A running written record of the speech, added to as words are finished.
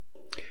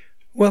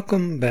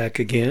Welcome back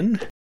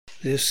again.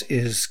 This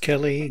is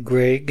Kelly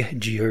Gregg,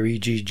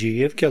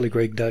 G-R-E-G-G, of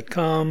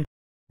kellygregg.com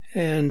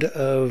and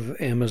of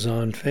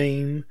Amazon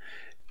fame,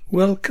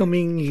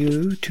 welcoming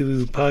you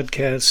to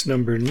podcast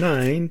number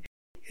 9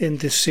 in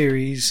this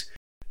series,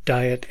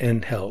 Diet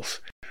and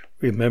Health.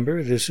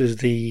 Remember, this is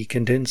the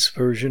condensed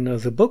version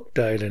of the book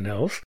Diet and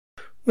Health,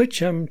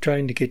 which I'm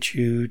trying to get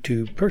you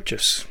to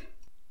purchase.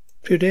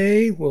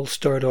 Today, we'll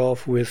start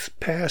off with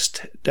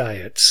past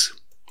diets.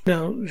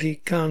 Now, the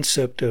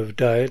concept of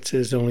diets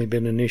has only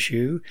been an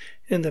issue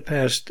in the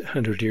past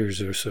 100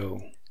 years or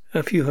so.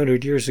 A few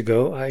hundred years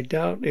ago, I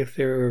doubt if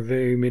there were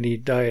very many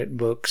diet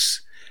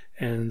books,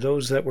 and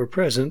those that were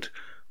present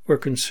were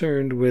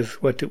concerned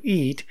with what to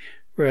eat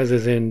rather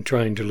than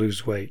trying to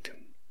lose weight.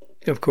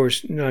 Of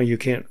course, now you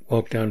can't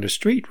walk down the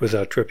street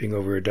without tripping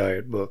over a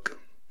diet book.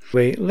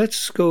 Wait,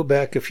 let's go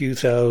back a few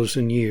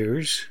thousand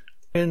years,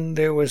 and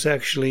there was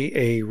actually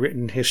a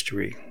written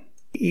history.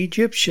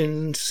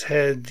 Egyptians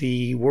had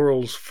the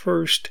world's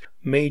first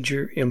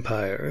major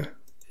empire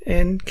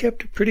and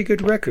kept pretty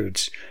good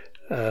records.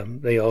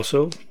 They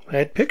also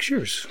had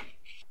pictures.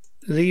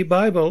 The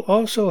Bible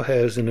also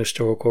has an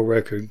historical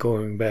record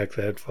going back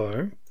that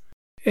far.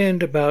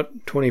 And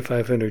about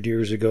 2,500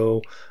 years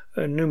ago,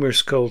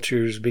 numerous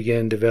cultures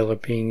began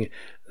developing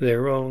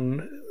their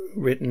own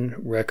written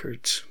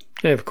records.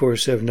 I, of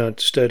course, have not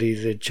studied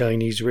the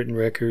Chinese written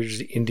records,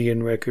 the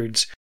Indian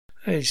records.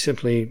 I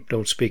simply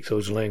don't speak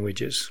those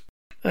languages.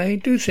 I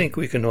do think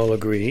we can all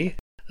agree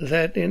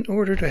that in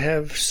order to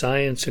have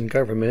science and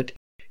government,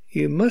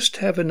 you must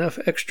have enough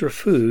extra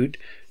food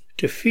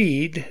to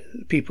feed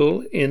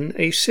people in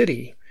a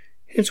city.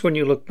 Hence, when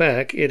you look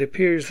back, it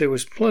appears there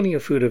was plenty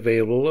of food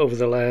available over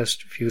the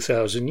last few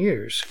thousand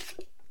years.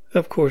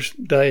 Of course,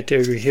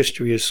 dietary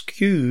history is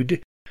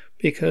skewed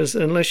because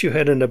unless you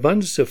had an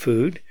abundance of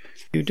food,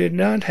 you did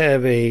not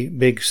have a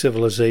big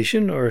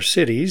civilization or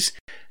cities,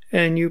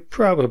 and you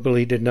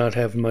probably did not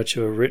have much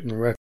of a written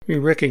record. We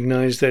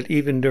recognize that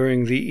even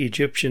during the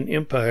Egyptian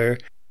Empire,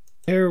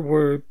 there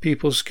were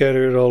people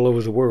scattered all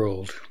over the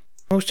world.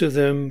 Most of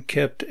them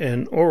kept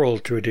an oral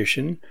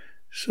tradition,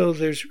 so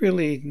there's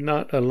really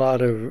not a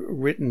lot of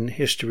written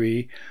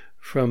history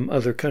from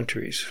other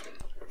countries.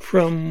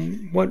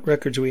 From what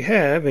records we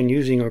have, and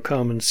using our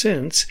common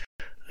sense,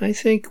 I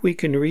think we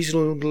can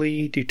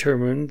reasonably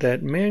determine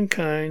that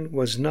mankind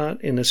was not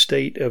in a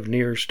state of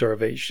near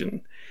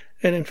starvation,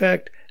 and in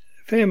fact,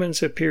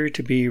 famines appear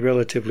to be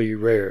relatively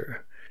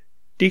rare.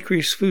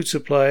 Decreased food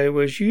supply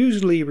was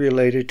usually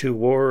related to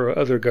war or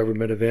other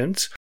government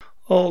events,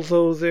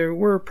 although there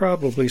were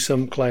probably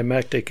some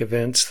climatic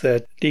events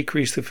that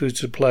decreased the food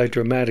supply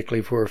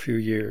dramatically for a few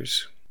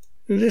years.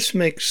 This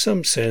makes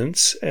some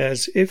sense,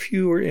 as if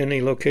you were in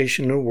a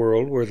location in the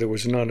world where there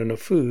was not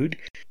enough food,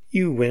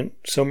 you went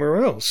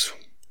somewhere else.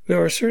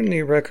 There are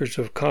certainly records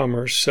of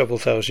commerce several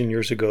thousand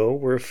years ago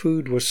where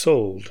food was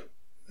sold.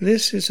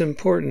 This is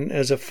important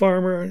as a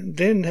farmer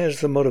then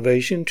has the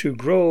motivation to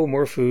grow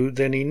more food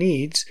than he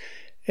needs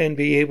and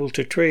be able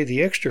to trade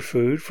the extra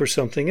food for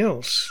something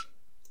else.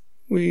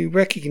 We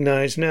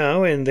recognize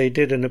now, and they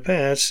did in the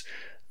past,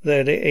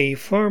 that a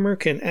farmer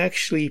can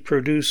actually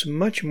produce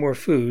much more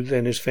food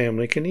than his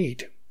family can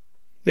eat.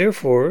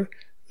 Therefore,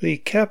 the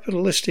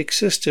capitalistic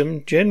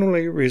system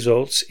generally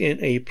results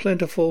in a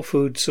plentiful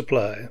food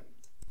supply.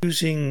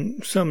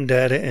 Using some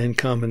data and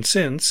common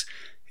sense,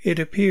 it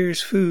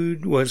appears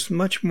food was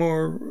much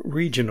more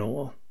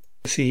regional.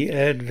 With the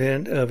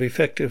advent of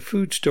effective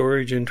food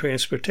storage and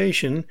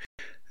transportation,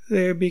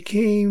 there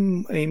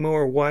became a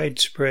more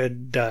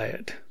widespread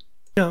diet.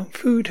 Now,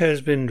 food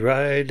has been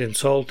dried and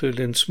salted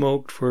and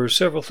smoked for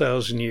several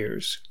thousand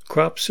years.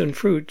 Crops and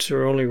fruits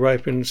are only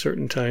ripened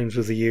certain times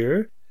of the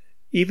year.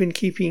 Even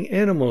keeping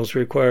animals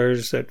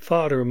requires that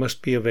fodder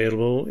must be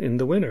available in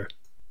the winter.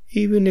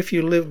 Even if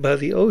you live by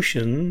the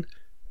ocean,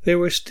 there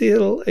was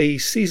still a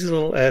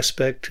seasonal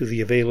aspect to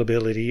the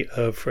availability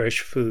of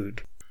fresh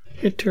food.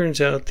 It turns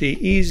out the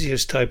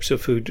easiest types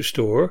of food to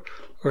store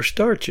are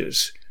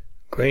starches.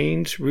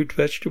 Grains, root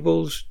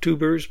vegetables,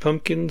 tubers,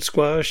 pumpkins,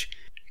 squash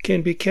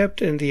can be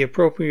kept in the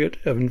appropriate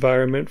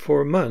environment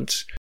for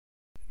months.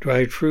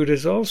 Dried fruit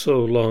has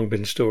also long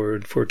been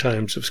stored for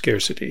times of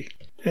scarcity.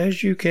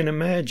 As you can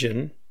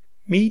imagine,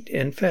 meat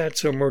and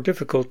fats are more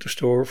difficult to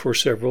store for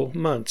several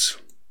months.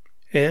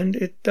 And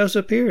it does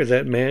appear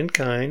that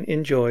mankind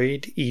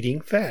enjoyed eating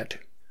fat.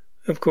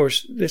 Of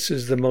course, this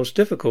is the most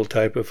difficult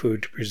type of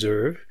food to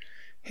preserve.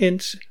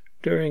 Hence,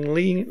 during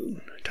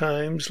lean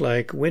times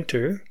like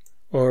winter,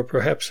 or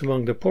perhaps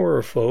among the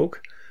poorer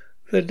folk,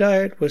 the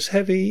diet was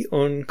heavy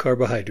on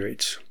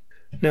carbohydrates.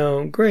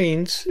 Now,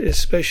 grains,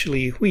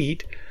 especially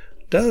wheat,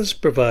 does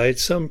provide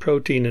some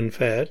protein and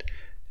fat,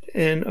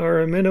 and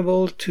are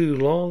amenable to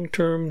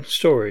long-term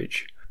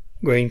storage.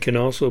 Grain can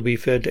also be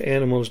fed to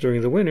animals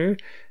during the winter,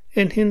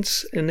 and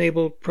hence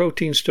enable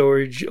protein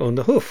storage on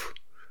the hoof.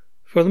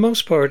 For the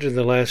most part in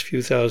the last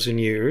few thousand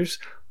years,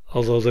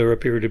 although there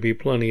appear to be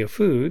plenty of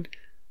food,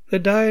 the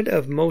diet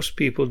of most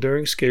people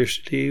during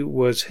scarcity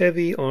was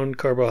heavy on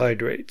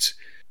carbohydrates.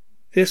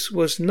 This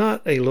was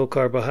not a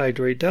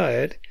low-carbohydrate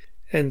diet,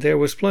 and there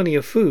was plenty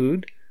of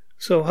food,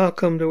 so how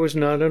come there was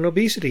not an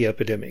obesity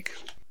epidemic?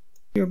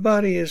 Your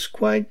body is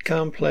quite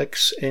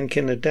complex and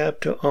can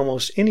adapt to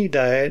almost any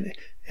diet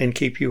and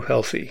keep you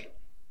healthy.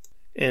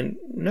 And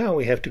now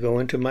we have to go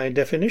into my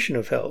definition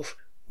of health,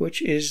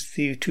 which is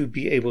to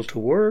be able to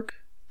work,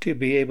 to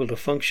be able to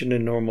function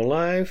in normal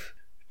life,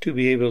 to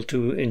be able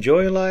to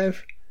enjoy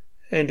life,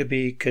 and to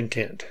be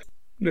content.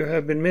 There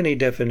have been many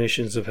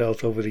definitions of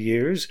health over the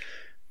years,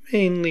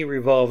 mainly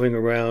revolving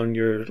around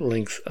your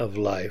length of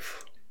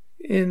life.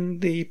 In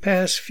the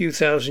past few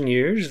thousand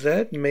years,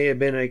 that may have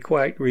been a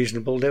quite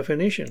reasonable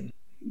definition.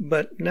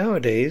 But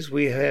nowadays,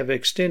 we have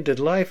extended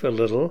life a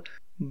little,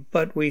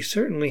 but we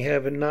certainly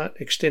have not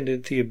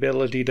extended the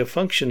ability to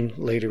function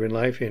later in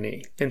life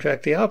any. In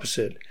fact, the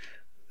opposite.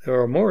 There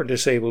are more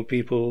disabled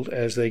people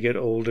as they get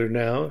older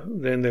now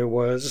than there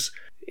was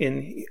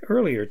in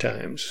earlier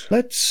times.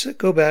 Let's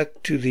go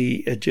back to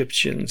the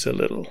Egyptians a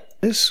little.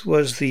 This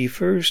was the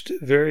first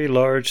very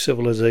large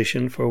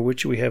civilization for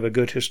which we have a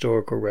good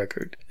historical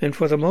record. And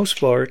for the most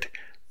part,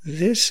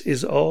 this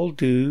is all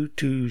due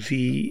to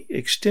the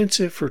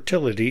extensive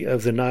fertility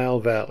of the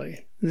Nile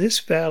Valley. This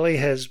valley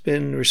has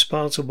been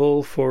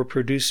responsible for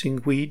producing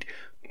wheat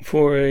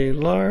for a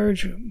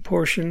large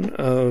portion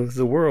of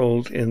the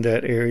world in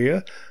that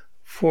area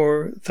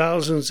for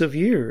thousands of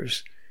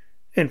years.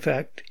 In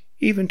fact,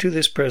 even to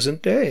this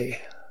present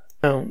day.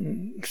 Now,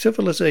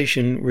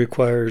 civilization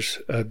requires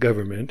a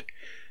government,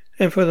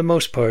 and for the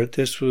most part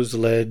this was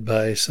led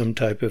by some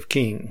type of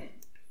king.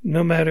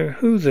 No matter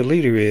who the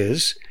leader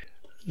is,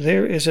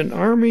 there is an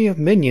army of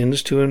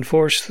minions to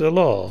enforce the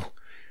law.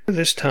 At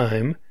this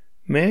time,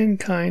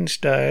 mankind's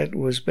diet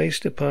was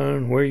based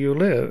upon where you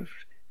lived.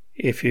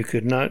 If you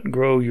could not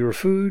grow your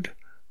food,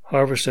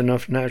 harvest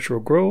enough natural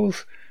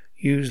growth,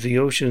 use the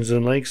oceans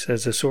and lakes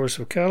as a source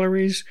of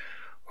calories,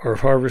 or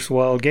harvest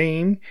wild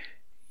game,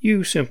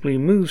 you simply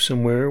moved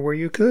somewhere where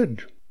you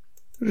could.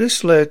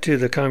 This led to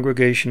the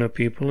congregation of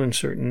people in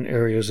certain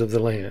areas of the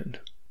land.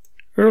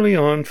 Early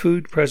on,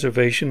 food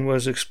preservation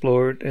was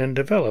explored and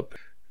developed.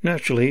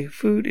 Naturally,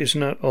 food is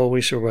not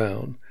always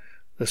around.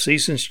 The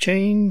seasons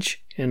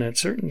change, and at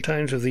certain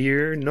times of the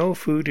year, no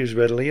food is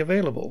readily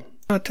available. It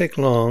did not take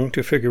long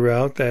to figure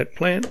out that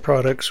plant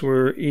products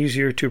were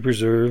easier to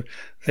preserve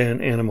than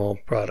animal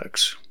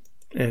products.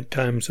 At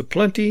times of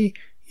plenty,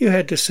 you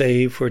had to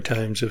save for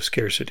times of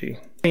scarcity.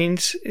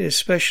 Grains,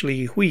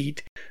 especially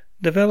wheat,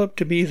 developed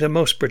to be the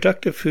most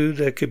productive food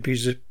that could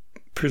be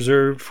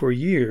preserved for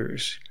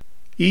years.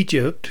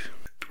 Egypt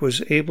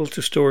was able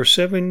to store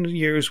 7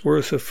 years'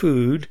 worth of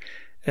food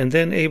and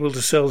then able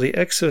to sell the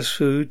excess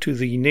food to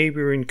the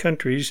neighboring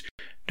countries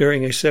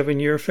during a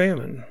 7-year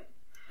famine.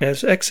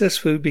 As excess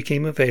food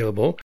became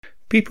available,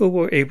 people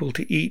were able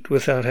to eat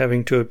without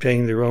having to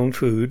obtain their own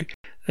food,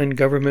 and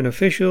government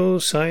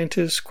officials,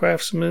 scientists,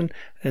 craftsmen,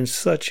 and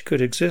such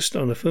could exist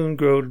on the food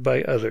grown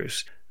by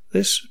others.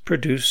 This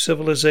produced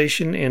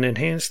civilization and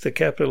enhanced the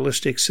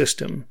capitalistic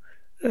system.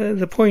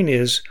 The point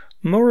is,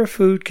 more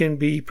food can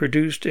be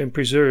produced and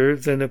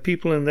preserved than the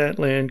people in that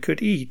land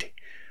could eat.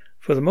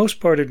 For the most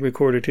part in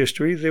recorded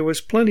history, there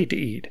was plenty to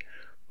eat,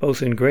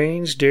 both in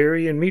grains,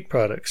 dairy, and meat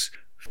products.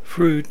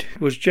 Fruit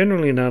was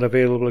generally not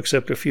available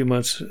except a few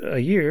months a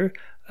year,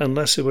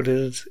 unless it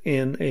was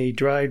in a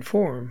dried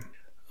form.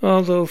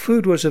 Although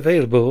food was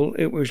available,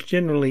 it was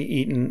generally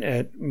eaten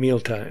at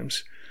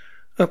mealtimes.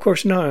 Of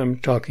course, now I'm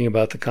talking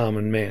about the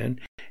common man.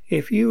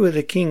 If you were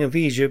the king of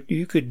Egypt,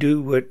 you could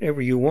do whatever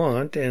you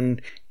want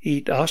and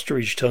eat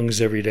ostrich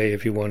tongues every day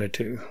if you wanted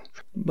to.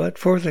 But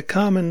for the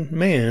common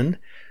man,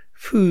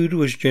 food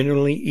was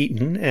generally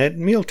eaten at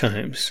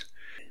mealtimes.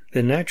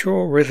 The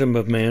natural rhythm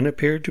of man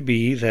appeared to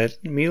be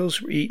that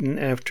meals were eaten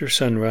after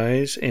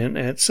sunrise and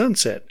at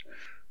sunset.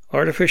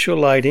 Artificial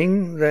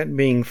lighting, that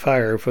being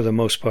fire for the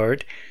most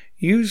part,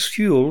 used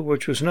fuel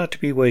which was not to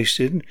be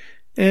wasted,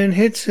 and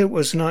hence it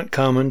was not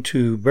common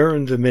to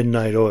burn the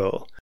midnight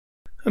oil.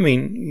 I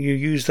mean, you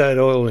used that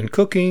oil in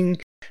cooking,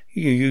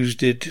 you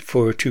used it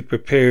to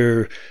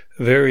prepare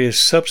various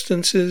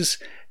substances.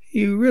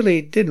 You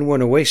really didn't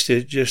want to waste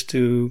it just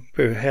to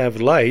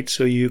have light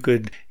so you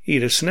could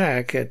eat a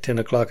snack at 10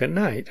 o'clock at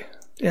night.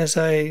 As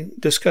I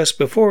discussed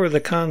before, the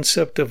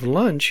concept of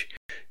lunch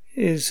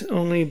has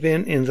only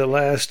been in the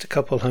last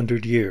couple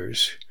hundred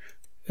years.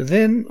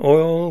 Then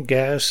oil,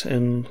 gas,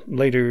 and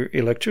later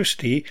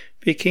electricity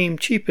became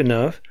cheap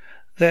enough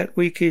that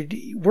we could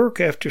work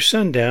after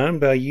sundown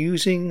by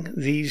using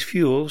these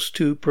fuels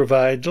to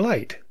provide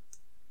light.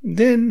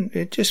 Then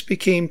it just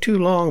became too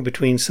long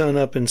between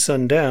sunup and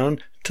sundown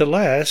to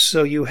last,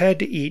 so you had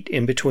to eat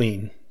in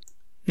between.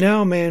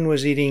 Now man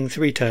was eating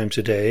 3 times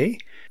a day,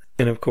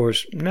 and of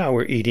course now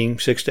we're eating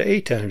 6 to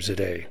 8 times a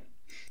day.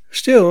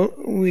 Still,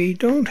 we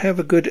don't have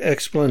a good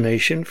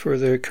explanation for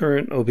the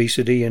current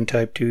obesity and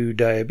type 2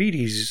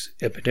 diabetes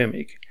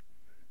epidemic.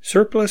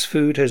 Surplus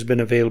food has been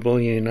available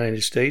in the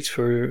United States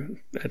for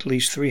at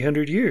least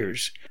 300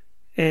 years,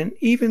 and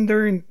even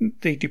during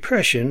the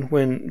Depression,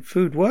 when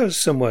food was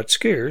somewhat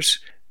scarce,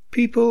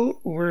 People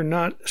were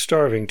not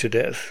starving to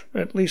death,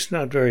 at least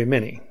not very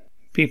many.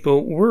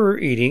 People were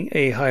eating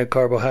a high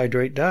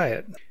carbohydrate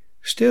diet.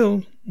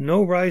 Still,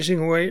 no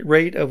rising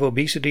rate of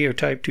obesity or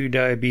type 2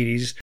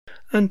 diabetes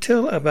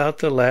until about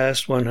the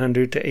last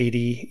 100 to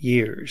 80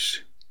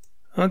 years.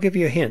 I'll give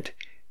you a hint.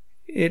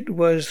 It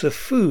was the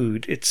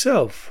food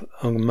itself,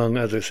 among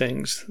other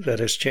things, that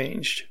has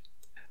changed.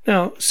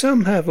 Now,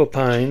 some have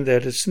opined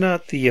that it's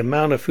not the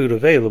amount of food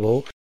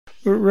available,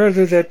 but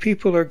rather that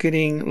people are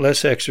getting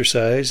less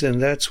exercise,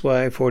 and that's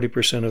why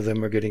 40% of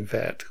them are getting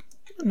fat.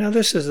 Now,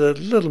 this is a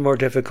little more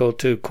difficult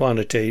to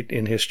quantitate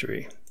in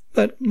history,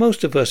 but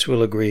most of us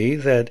will agree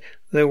that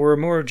there were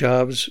more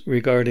jobs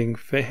regarding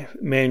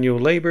manual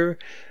labor.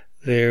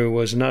 There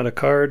was not a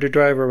car to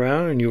drive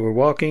around, and you were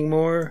walking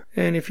more.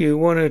 And if you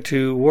wanted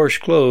to wash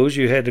clothes,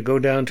 you had to go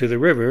down to the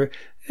river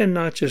and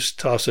not just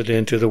toss it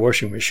into the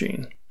washing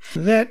machine.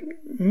 That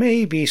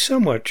may be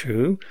somewhat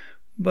true,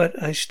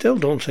 but I still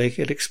don't think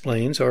it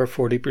explains our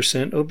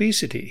 40%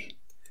 obesity.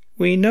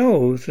 We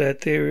know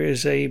that there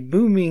is a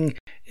booming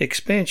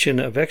expansion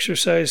of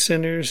exercise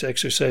centers,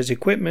 exercise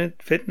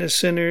equipment, fitness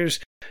centers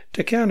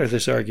to counter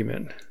this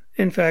argument.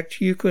 In fact,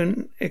 you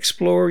can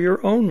explore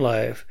your own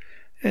life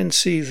and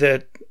see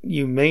that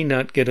you may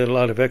not get a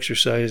lot of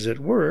exercise at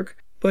work,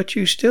 but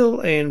you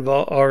still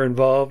are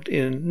involved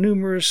in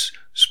numerous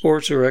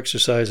sports or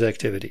exercise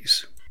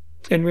activities.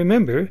 And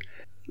remember,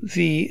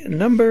 the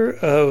number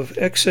of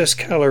excess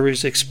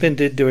calories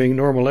expended during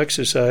normal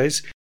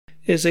exercise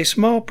is a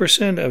small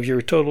percent of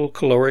your total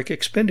caloric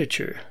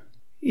expenditure.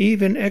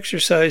 Even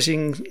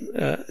exercising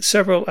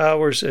several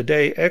hours a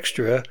day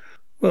extra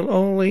will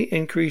only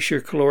increase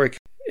your caloric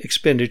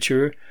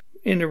expenditure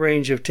in the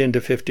range of 10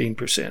 to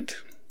 15%.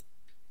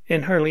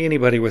 And hardly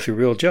anybody with a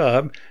real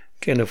job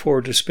can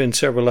afford to spend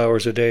several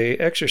hours a day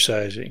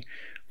exercising.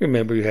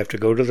 Remember, you have to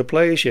go to the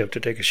place, you have to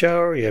take a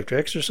shower, you have to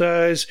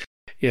exercise,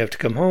 you have to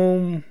come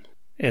home,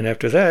 and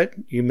after that,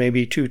 you may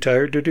be too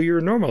tired to do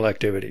your normal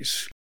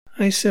activities.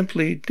 I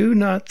simply do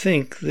not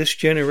think this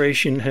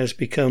generation has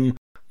become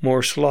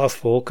more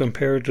slothful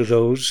compared to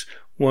those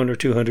 100 or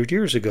 200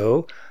 years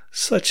ago,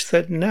 such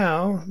that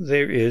now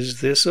there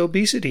is this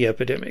obesity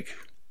epidemic.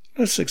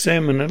 Let's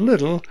examine a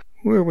little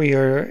where we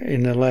are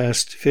in the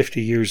last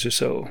 50 years or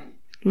so.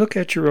 Look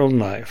at your own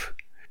life.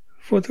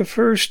 For the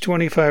first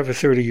 25 or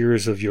 30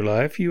 years of your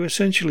life, you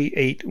essentially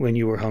ate when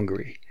you were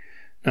hungry.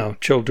 Now,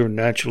 children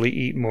naturally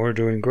eat more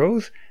during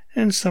growth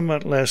and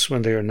somewhat less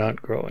when they are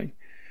not growing.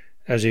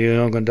 As a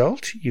young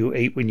adult, you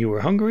ate when you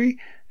were hungry,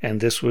 and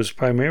this was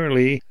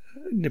primarily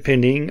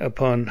depending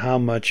upon how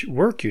much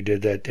work you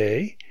did that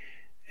day,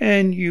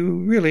 and you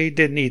really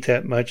didn't eat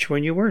that much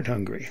when you weren't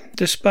hungry.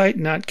 Despite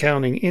not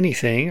counting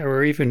anything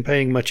or even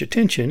paying much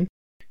attention,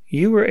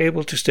 you were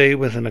able to stay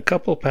within a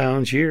couple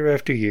pounds year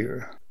after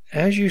year.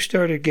 As you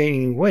started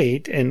gaining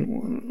weight,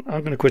 and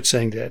I'm going to quit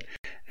saying that,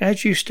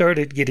 as you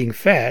started getting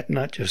fat,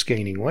 not just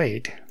gaining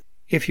weight,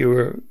 if you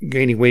were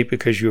gaining weight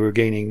because you were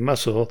gaining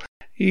muscle,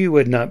 you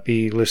would not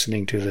be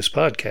listening to this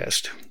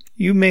podcast.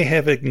 You may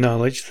have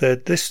acknowledged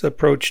that this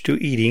approach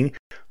to eating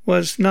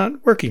was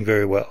not working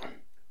very well.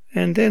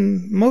 And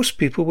then most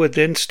people would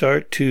then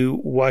start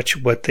to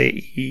watch what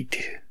they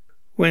eat.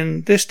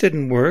 When this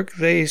didn't work,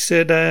 they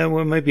said,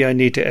 well, maybe I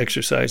need to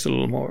exercise a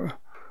little more.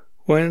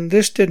 When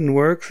this didn't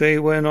work, they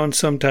went on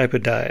some type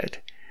of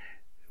diet.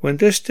 When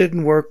this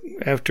didn't work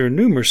after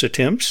numerous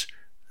attempts,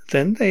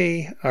 then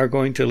they are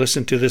going to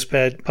listen to this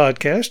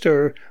podcast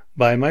or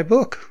buy my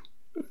book.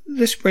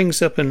 This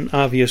brings up an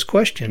obvious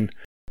question.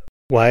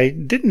 Why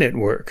didn't it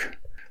work?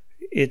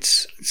 It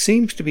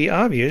seems to be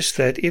obvious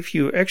that if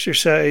you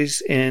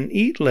exercise and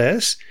eat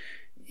less,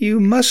 you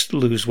must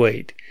lose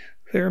weight.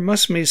 There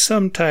must be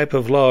some type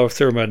of law of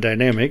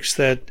thermodynamics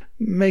that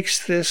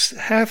makes this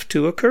have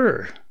to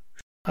occur.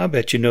 I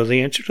bet you know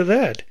the answer to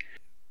that.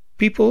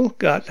 People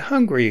got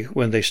hungry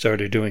when they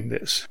started doing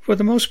this. For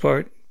the most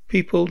part,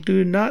 people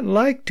do not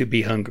like to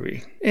be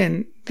hungry,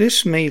 and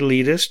this may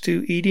lead us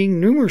to eating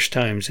numerous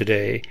times a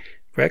day.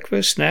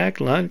 Breakfast, snack,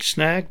 lunch,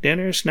 snack,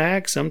 dinner,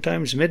 snack,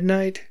 sometimes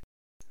midnight.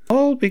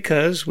 All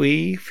because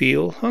we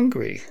feel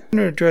hungry. I'm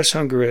going to address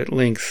hunger at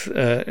length,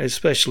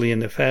 especially in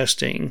the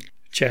fasting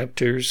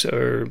chapters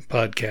or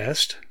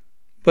podcast.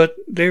 But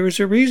there is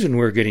a reason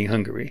we're getting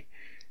hungry.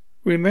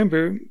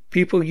 Remember,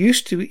 people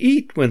used to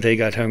eat when they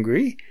got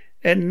hungry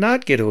and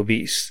not get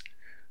obese.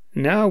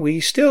 Now we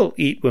still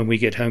eat when we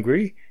get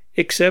hungry,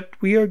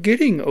 except we are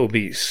getting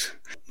obese.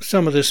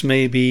 Some of this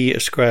may be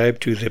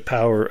ascribed to the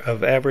power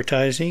of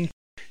advertising,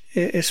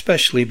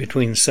 especially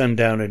between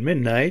sundown and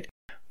midnight,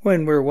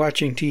 when we're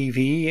watching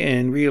TV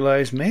and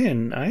realize,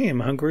 man, I am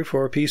hungry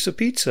for a piece of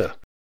pizza.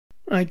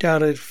 I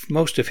doubt if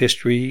most of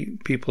history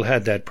people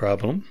had that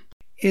problem.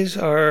 Is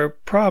our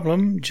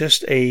problem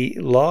just a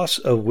loss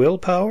of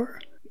willpower?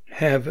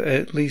 Have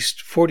at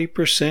least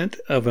 40%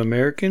 of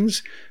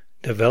Americans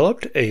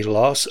developed a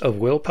loss of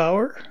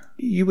willpower?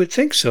 You would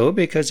think so,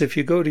 because if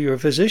you go to your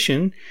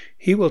physician,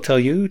 he will tell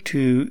you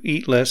to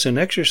eat less and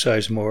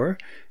exercise more,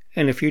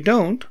 and if you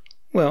don't,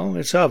 Well,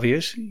 it's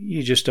obvious.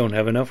 You just don't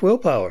have enough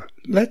willpower.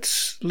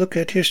 Let's look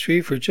at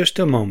history for just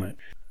a moment.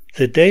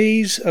 The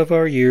days of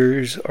our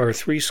years are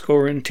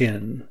 70,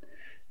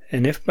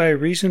 and if by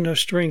reason of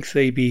strength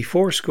they be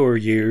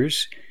 80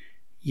 years,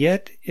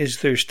 yet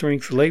is their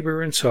strength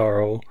labor and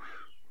sorrow,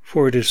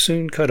 for it is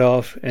soon cut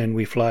off, and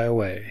we fly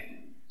away.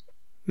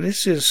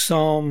 This is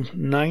Psalm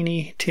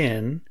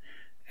 90:10,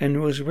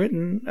 and was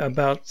written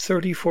about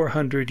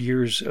 3,400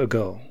 years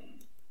ago.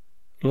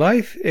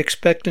 Life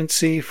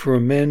expectancy for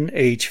men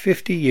age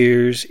 50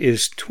 years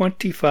is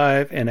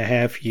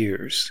 25.5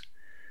 years.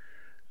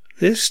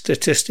 This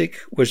statistic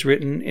was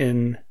written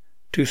in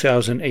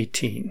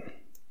 2018.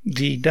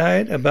 The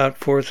diet about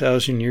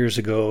 4,000 years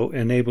ago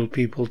enabled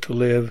people to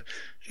live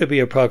to be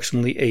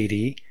approximately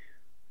 80,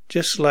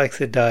 just like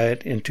the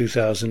diet in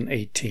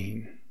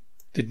 2018.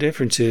 The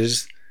difference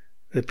is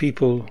the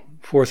people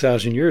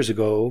 4,000 years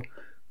ago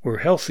were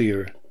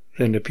healthier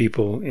than the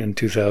people in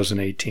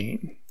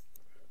 2018.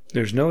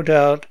 There's no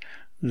doubt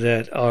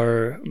that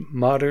our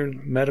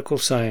modern medical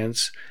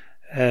science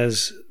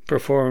has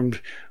performed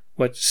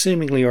what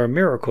seemingly are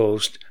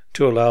miracles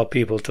to allow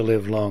people to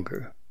live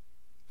longer.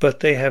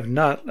 But they have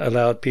not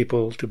allowed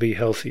people to be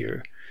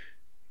healthier,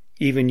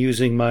 even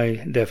using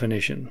my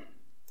definition.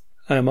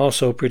 I am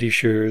also pretty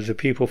sure the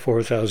people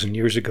 4,000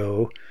 years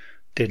ago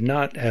did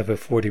not have a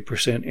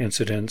 40%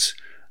 incidence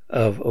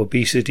of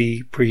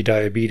obesity,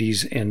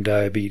 prediabetes, and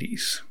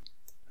diabetes.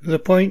 The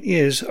point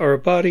is, our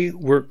body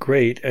worked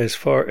great as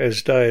far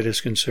as diet is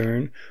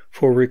concerned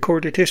for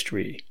recorded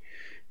history.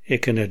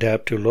 It can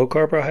adapt to low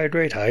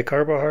carbohydrate, high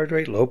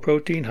carbohydrate, low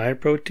protein,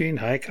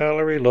 high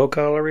calorie, low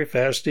calorie,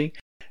 fasting,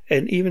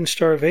 and even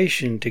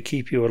starvation to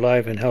keep you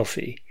alive and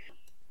healthy.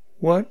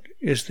 What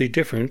is the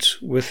difference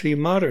with the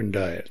modern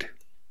diet?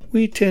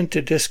 We tend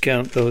to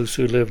discount those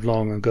who lived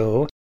long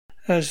ago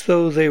as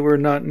though they were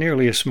not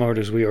nearly as smart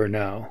as we are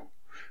now.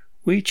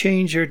 We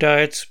change our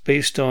diets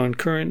based on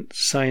current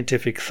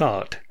scientific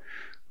thought.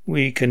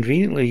 We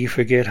conveniently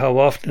forget how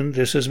often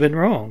this has been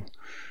wrong.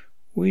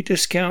 We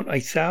discount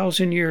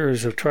 1,000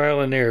 years of trial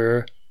and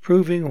error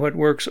proving what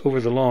works over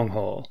the long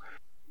haul.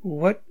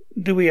 What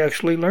do we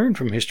actually learn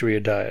from history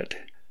of diet?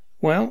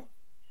 Well,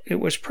 it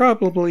was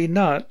probably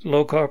not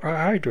low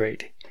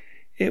carbohydrate.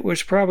 It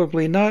was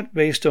probably not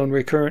based on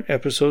recurrent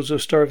episodes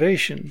of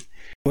starvation.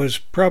 It was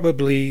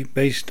probably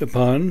based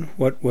upon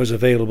what was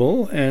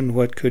available and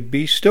what could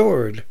be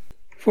stored.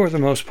 For the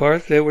most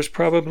part, there was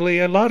probably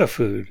a lot of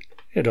food.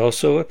 It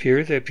also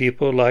appeared that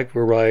people liked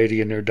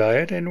variety in their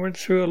diet and went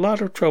through a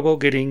lot of trouble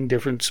getting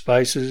different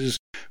spices,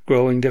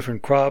 growing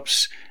different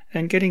crops,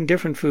 and getting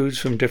different foods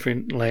from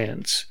different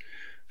lands.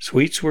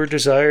 Sweets were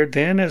desired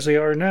then as they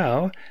are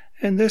now,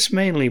 and this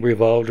mainly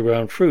revolved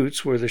around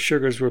fruits where the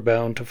sugars were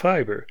bound to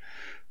fiber.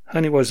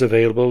 Honey was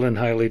available and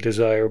highly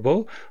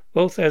desirable,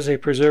 both as a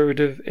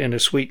preservative and a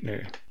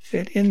sweetener.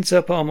 It ends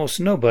up almost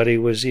nobody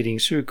was eating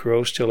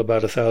sucrose till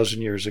about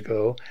 1,000 years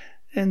ago,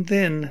 and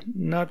then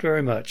not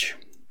very much.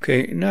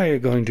 Okay, now you're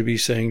going to be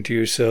saying to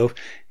yourself,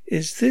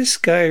 is this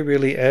guy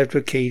really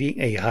advocating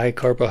a high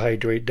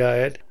carbohydrate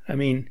diet? I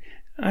mean,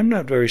 I'm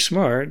not very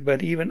smart,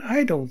 but even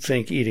I don't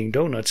think eating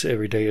donuts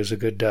every day is a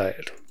good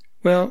diet.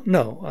 Well,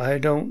 no, I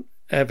don't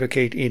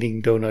advocate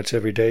eating donuts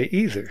every day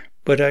either.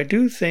 But I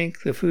do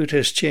think the food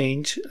has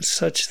changed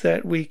such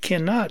that we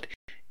cannot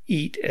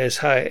eat as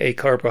high a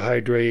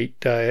carbohydrate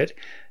diet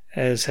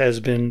as has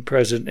been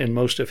present in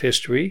most of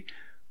history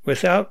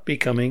without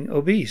becoming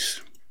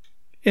obese.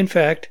 In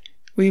fact,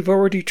 we've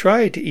already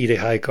tried to eat a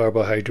high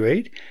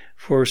carbohydrate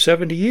for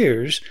 70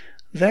 years,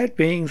 that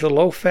being the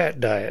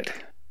low-fat diet.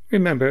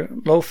 Remember,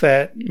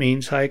 low-fat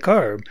means high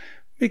carb,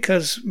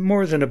 because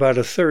more than about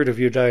a third of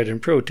your diet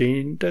in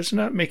protein does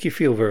not make you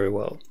feel very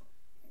well.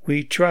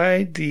 We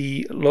tried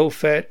the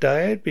low-fat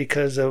diet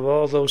because of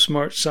all those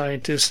smart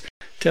scientists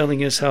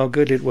telling us how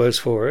good it was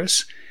for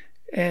us,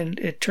 and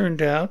it turned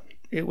out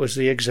it was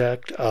the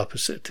exact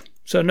opposite.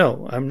 So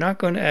no, I'm not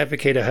going to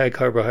advocate a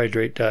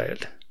high-carbohydrate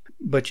diet.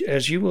 But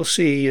as you will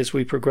see as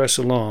we progress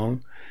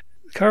along,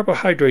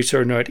 carbohydrates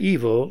are not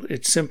evil.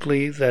 It's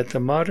simply that the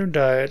modern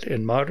diet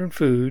and modern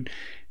food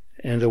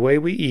and the way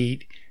we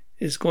eat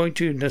is going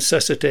to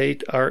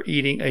necessitate our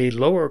eating a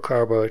lower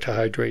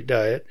carbohydrate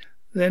diet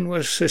than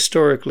was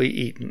historically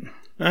eaten.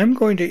 I'm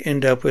going to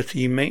end up with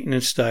the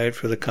maintenance diet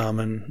for the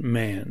common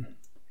man.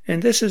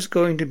 And this is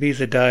going to be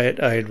the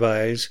diet I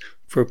advise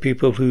for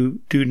people who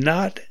do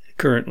not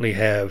currently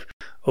have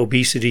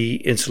obesity,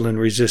 insulin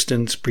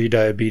resistance,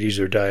 prediabetes,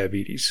 or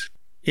diabetes.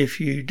 If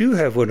you do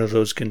have one of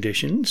those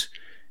conditions,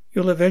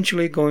 you'll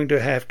eventually going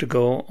to have to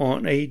go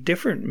on a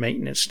different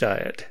maintenance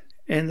diet.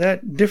 And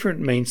that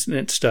different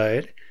maintenance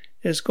diet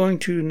is going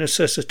to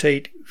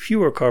necessitate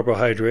fewer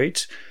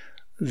carbohydrates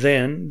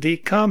than the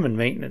common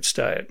maintenance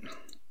diet.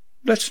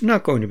 That's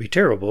not going to be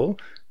terrible.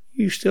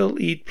 You still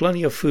eat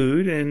plenty of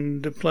food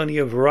and plenty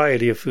of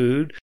variety of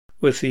food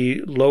with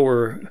the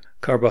lower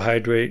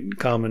carbohydrate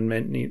common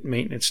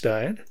maintenance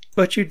diet,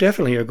 but you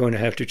definitely are going to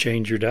have to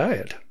change your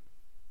diet.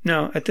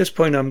 Now, at this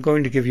point, I'm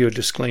going to give you a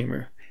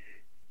disclaimer.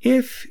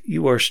 If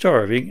you are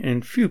starving,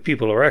 and few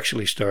people are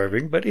actually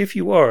starving, but if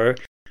you are,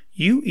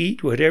 you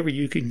eat whatever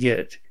you can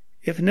get.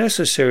 If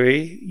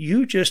necessary,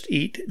 you just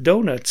eat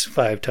donuts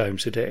 5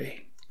 times a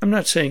day. I'm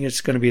not saying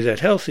it's going to be that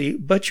healthy,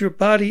 but your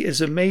body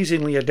is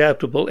amazingly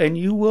adaptable and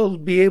you will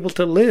be able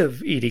to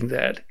live eating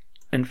that.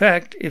 In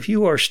fact, if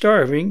you are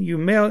starving, you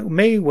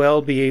may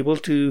well be able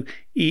to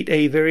eat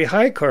a very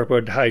high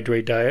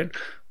carbohydrate diet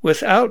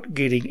without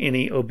getting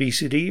any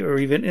obesity or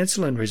even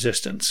insulin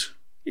resistance.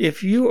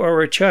 If you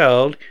are a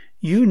child,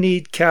 you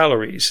need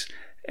calories,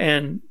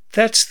 and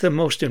that's the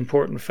most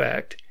important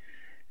fact.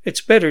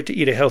 It's better to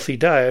eat a healthy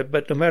diet,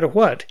 but no matter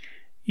what,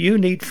 you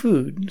need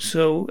food.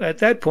 So at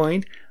that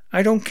point,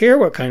 I don't care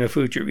what kind of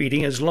food you're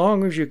eating as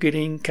long as you're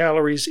getting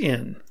calories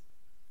in.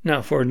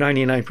 Now, for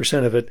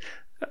 99% of it,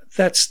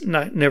 that's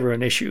never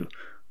an issue.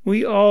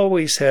 We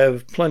always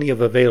have plenty of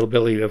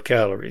availability of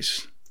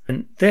calories.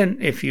 And then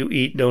if you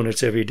eat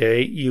donuts every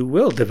day, you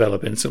will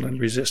develop insulin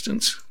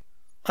resistance.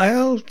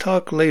 I'll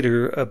talk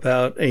later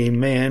about a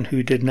man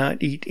who did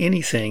not eat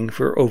anything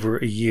for over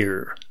a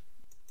year.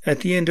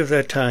 At the end of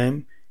that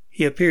time,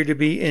 he appeared to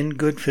be in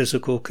good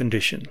physical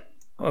condition.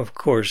 Of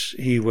course,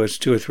 he was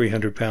 200 or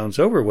 300 pounds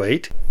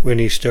overweight when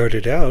he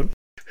started out,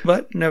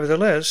 but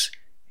nevertheless,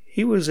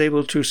 he was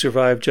able to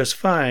survive just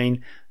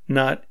fine,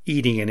 not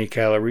eating any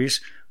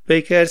calories,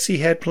 because he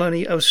had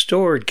plenty of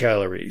stored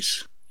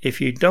calories.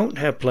 If you don't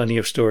have plenty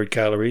of stored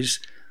calories,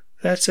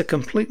 that's a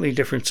completely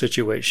different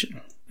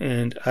situation.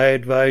 And I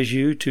advise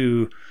you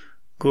to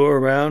go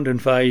around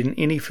and find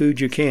any food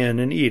you can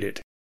and eat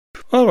it.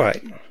 All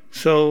right,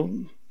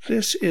 so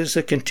this is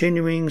a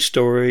continuing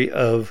story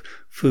of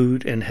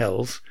food and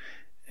health.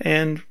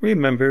 And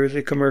remember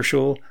the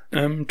commercial,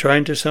 I'm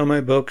trying to sell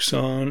my books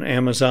on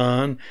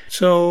Amazon.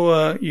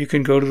 So you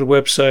can go to the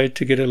website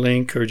to get a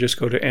link or just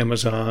go to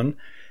Amazon.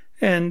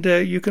 And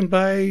you can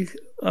buy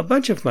a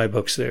bunch of my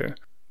books there.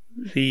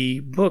 The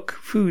book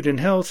Food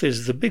and Health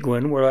is the big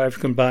one where I've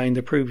combined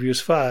the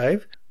previous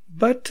 5.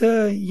 But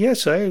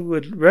yes, I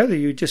would rather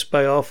you just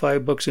buy all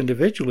 5 books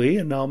individually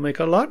and I'll make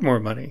a lot more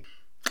money.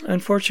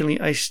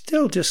 Unfortunately, I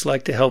still just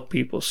like to help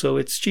people, so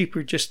it's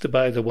cheaper just to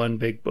buy the one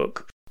big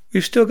book.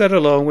 We've still got a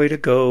long way to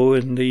go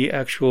in the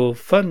actual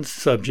fun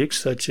subjects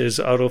such as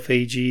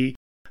autophagy,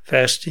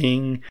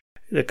 fasting,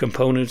 the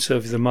components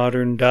of the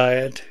modern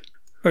diet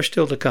are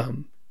still to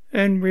come.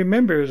 And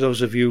remember,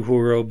 those of you who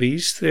are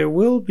obese, there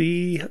will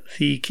be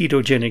the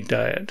ketogenic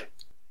diet.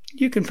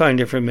 You can find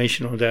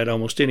information on that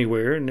almost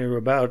anywhere, and there are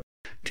about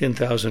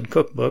 10,000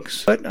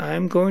 cookbooks, but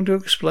I'm going to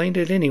explain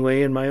it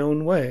anyway in my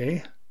own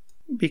way,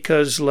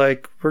 because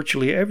like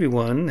virtually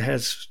everyone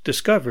has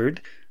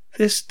discovered,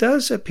 this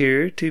does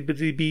appear to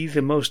be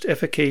the most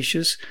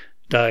efficacious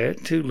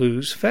diet to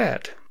lose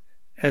fat,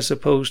 as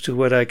opposed to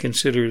what I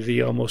consider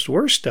the almost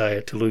worst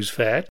diet to lose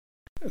fat,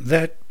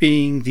 that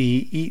being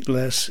the eat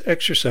less,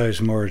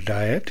 exercise more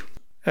diet,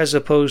 as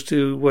opposed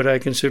to what I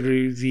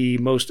consider the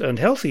most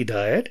unhealthy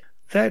diet,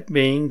 that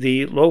being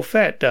the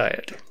low-fat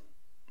diet.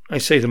 I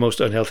say the most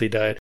unhealthy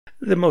diet,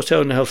 the most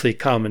unhealthy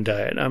common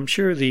diet. I'm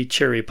sure the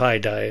cherry pie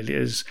diet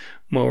is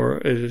more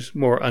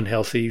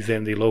unhealthy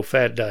than the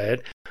low-fat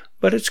diet,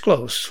 but it's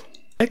close.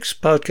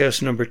 Next,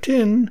 podcast number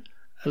 10,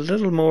 a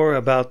little more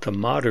about the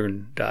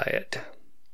modern diet.